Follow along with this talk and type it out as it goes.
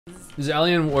Is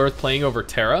Elyon worth playing over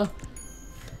Terra?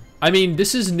 I mean,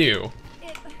 this is new,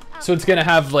 so it's gonna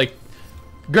have like,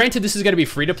 granted this is gonna be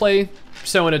free to play,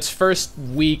 so in its first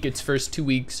week, its first 2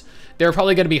 weeks, there are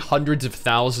probably gonna be hundreds of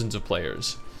thousands of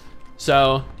players.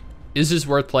 So is this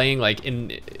worth playing like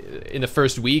in the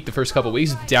first week, the first couple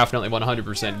weeks? Definitely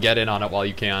 100% get in on it while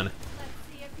you can.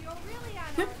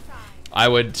 I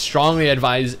would strongly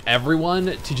advise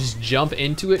everyone to just jump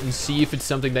into it and see if it's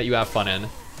something that you have fun in.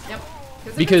 Yep.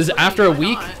 Because after a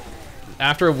week,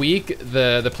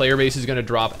 the player base is going to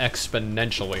drop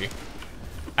exponentially.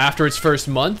 After its first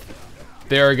month,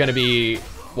 there are going to be,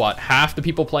 what, half the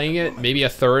people playing it, maybe a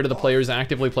third of the players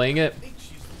actively playing it.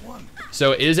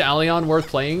 So is Elyon worth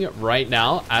playing right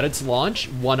now at its launch?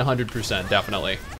 100%, definitely.